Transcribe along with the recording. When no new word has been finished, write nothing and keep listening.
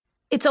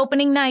It's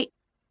opening night,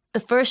 the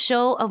first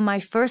show of my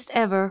first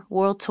ever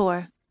world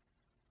tour.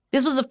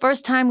 This was the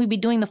first time we'd be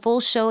doing the full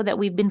show that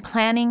we've been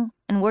planning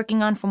and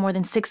working on for more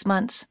than 6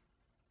 months.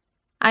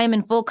 I am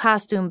in full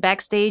costume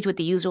backstage with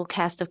the usual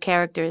cast of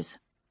characters.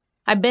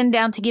 I bend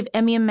down to give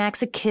Emmy and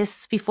Max a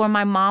kiss before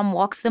my mom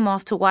walks them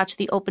off to watch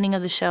the opening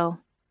of the show.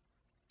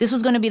 This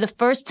was going to be the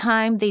first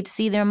time they'd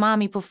see their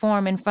mommy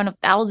perform in front of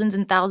thousands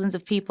and thousands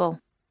of people.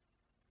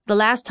 The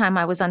last time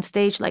I was on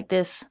stage like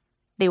this,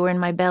 they were in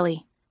my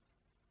belly.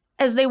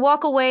 As they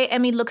walk away,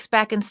 Emmy looks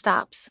back and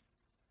stops.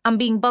 I'm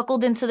being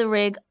buckled into the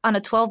rig on a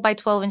 12 by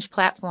 12-inch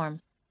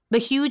platform. The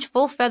huge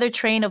full-feather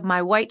train of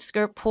my white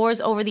skirt pours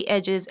over the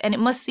edges, and it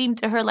must seem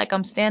to her like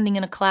I'm standing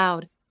in a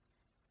cloud.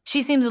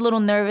 She seems a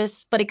little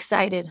nervous, but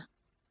excited.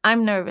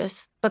 I'm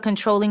nervous, but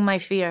controlling my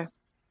fear.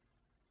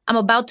 I'm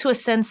about to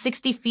ascend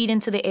 60 feet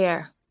into the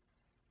air.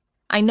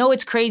 I know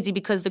it's crazy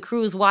because the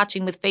crew is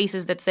watching with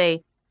faces that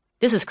say,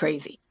 "This is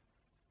crazy."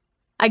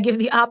 I give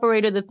the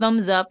operator the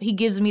thumbs up, he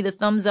gives me the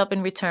thumbs up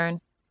in return,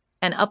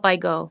 and up I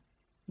go,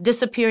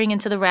 disappearing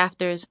into the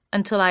rafters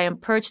until I am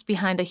perched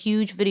behind a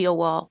huge video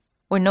wall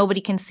where nobody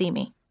can see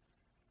me.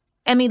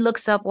 Emmy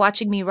looks up,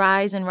 watching me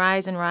rise and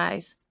rise and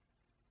rise.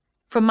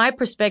 From my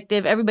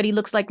perspective, everybody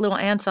looks like little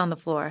ants on the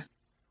floor.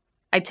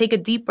 I take a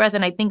deep breath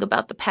and I think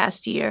about the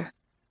past year,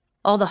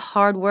 all the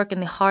hard work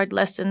and the hard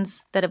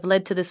lessons that have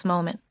led to this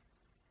moment.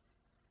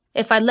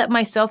 If I let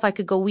myself, I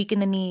could go weak in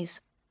the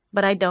knees,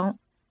 but I don't.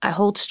 I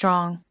hold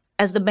strong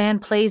as the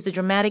band plays the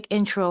dramatic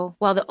intro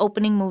while the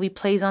opening movie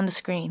plays on the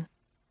screen.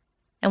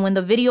 And when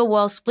the video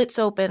wall splits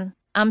open,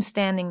 I'm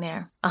standing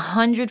there,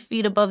 100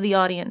 feet above the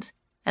audience,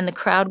 and the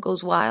crowd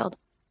goes wild.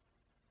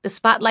 The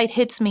spotlight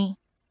hits me,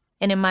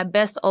 and in my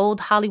best old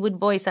Hollywood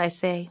voice I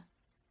say,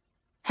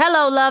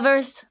 "Hello,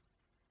 lovers!"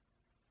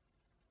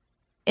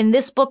 In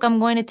this book, I'm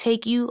going to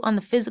take you on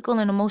the physical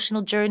and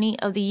emotional journey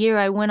of the year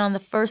I went on the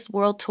first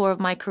world tour of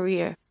my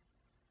career,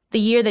 the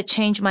year that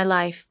changed my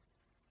life.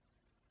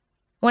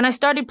 When I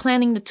started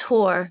planning the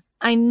tour,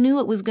 I knew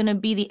it was going to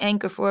be the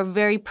anchor for a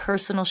very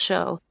personal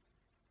show.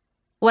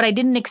 What I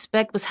didn't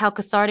expect was how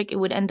cathartic it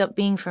would end up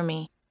being for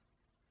me.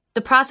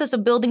 The process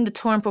of building the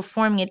tour and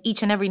performing it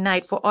each and every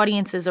night for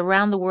audiences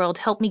around the world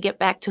helped me get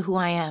back to who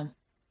I am.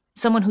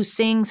 Someone who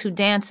sings, who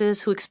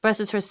dances, who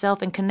expresses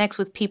herself and connects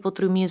with people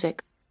through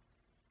music.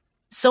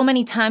 So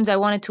many times I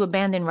wanted to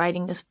abandon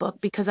writing this book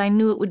because I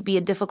knew it would be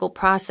a difficult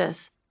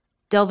process,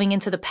 delving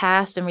into the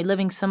past and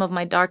reliving some of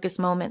my darkest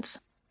moments.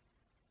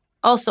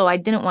 Also, I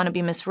didn't want to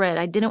be misread.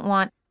 I didn't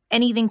want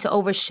anything to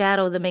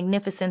overshadow the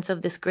magnificence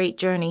of this great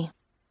journey.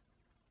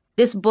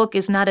 This book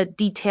is not a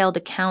detailed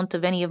account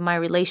of any of my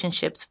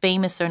relationships,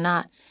 famous or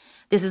not.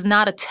 This is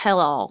not a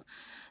tell-all,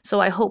 so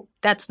I hope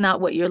that's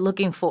not what you're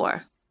looking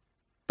for.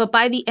 But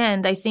by the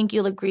end, I think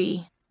you'll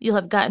agree, you'll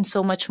have gotten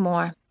so much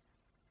more.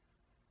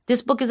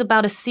 This book is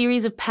about a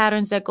series of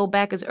patterns that go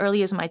back as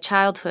early as my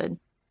childhood.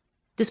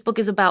 This book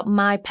is about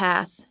my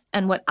path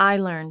and what I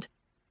learned.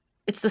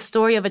 It's the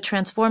story of a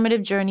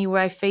transformative journey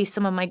where I faced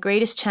some of my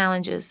greatest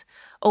challenges,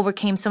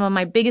 overcame some of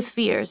my biggest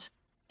fears,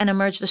 and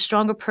emerged a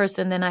stronger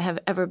person than I have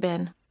ever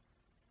been.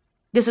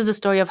 This is a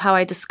story of how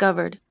I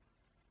discovered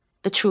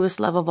the truest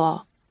love of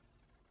all.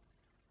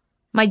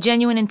 My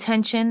genuine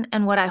intention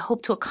and what I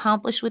hope to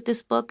accomplish with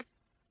this book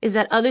is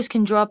that others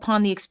can draw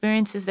upon the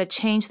experiences that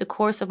changed the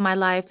course of my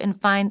life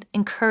and find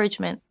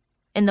encouragement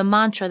in the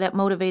mantra that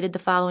motivated the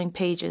following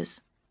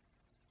pages.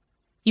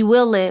 You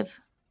will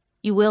live,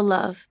 you will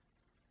love,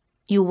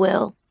 you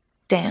will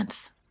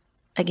dance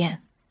again.